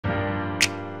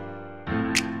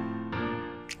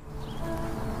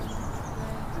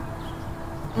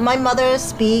My mother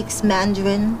speaks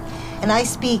Mandarin, and I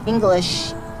speak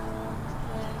English,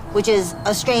 which is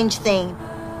a strange thing.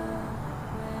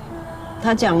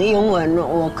 他讲英文，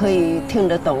我可以听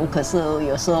得懂，可是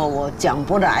有时候我讲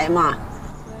不来嘛。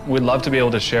We'd love to be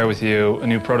able to share with you a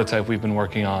new prototype we've been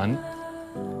working on.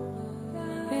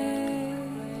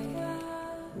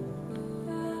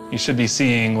 You should be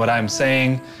seeing what I'm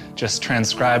saying, just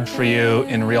transcribed for you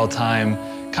in real time,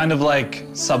 kind of like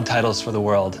subtitles for the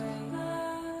world.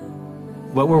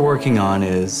 What we're working on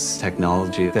is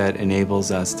technology that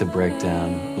enables us to break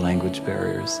down language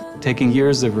barriers, taking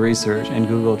years of research in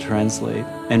Google Translate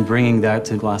and bringing that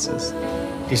to classes.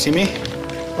 You see me?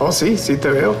 Oh, sí, sí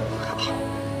te veo.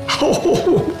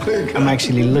 I'm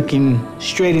actually looking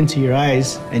straight into your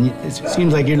eyes, and it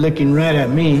seems like you're looking right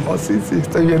at me. Oh, sí, sí,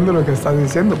 estoy viendo lo que estás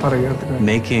diciendo para ayudarte.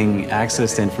 Making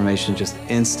access to information just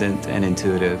instant and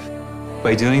intuitive.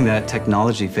 By doing that,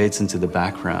 technology fades into the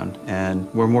background, and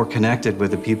we're more connected with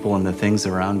the people and the things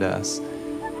around us.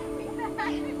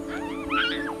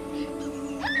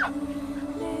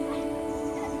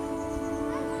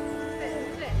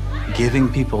 Giving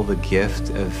people the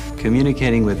gift of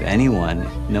communicating with anyone,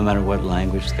 no matter what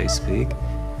language they speak,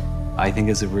 I think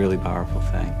is a really powerful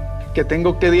thing. Que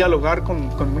tengo que dialogar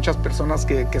con muchas personas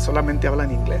que solamente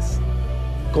hablan inglés.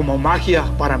 Como magia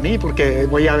para mí, porque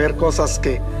voy a ver cosas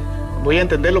que voy a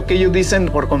entender lo que ellos dicen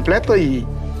por completo y...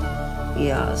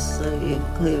 也是也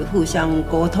可以互相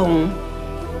沟通。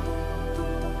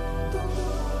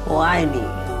我爱你。